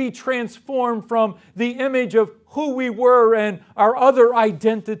we would be transformed from the image of who we were and our other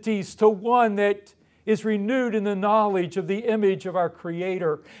identities to one that is renewed in the knowledge of the image of our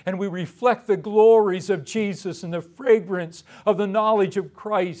Creator, and we reflect the glories of Jesus and the fragrance of the knowledge of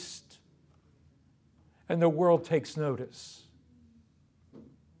Christ, and the world takes notice.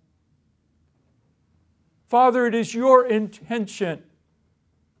 Father, it is your intention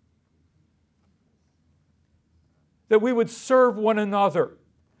that we would serve one another,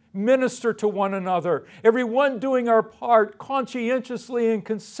 minister to one another, everyone doing our part conscientiously and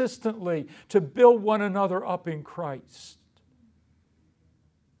consistently to build one another up in Christ.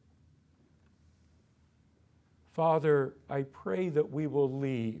 Father, I pray that we will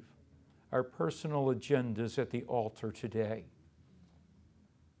leave our personal agendas at the altar today.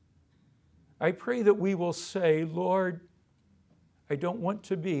 I pray that we will say, Lord, I don't want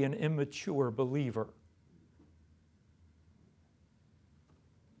to be an immature believer.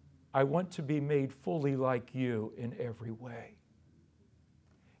 I want to be made fully like you in every way.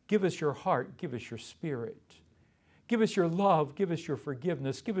 Give us your heart, give us your spirit. Give us your love, give us your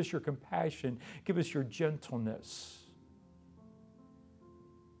forgiveness, give us your compassion, give us your gentleness.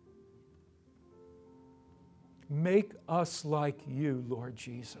 Make us like you, Lord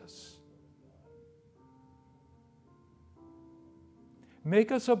Jesus.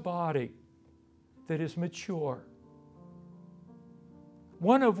 Make us a body that is mature,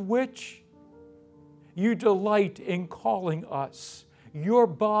 one of which you delight in calling us your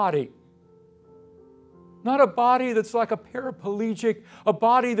body. Not a body that's like a paraplegic, a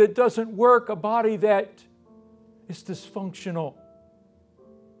body that doesn't work, a body that is dysfunctional,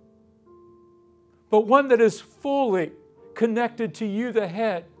 but one that is fully connected to you, the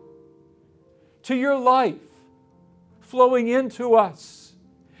head, to your life, flowing into us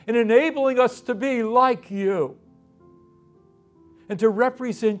and enabling us to be like you and to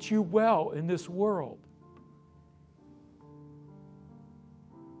represent you well in this world.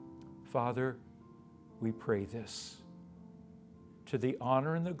 Father, we pray this to the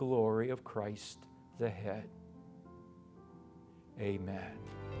honor and the glory of Christ, the head. Amen.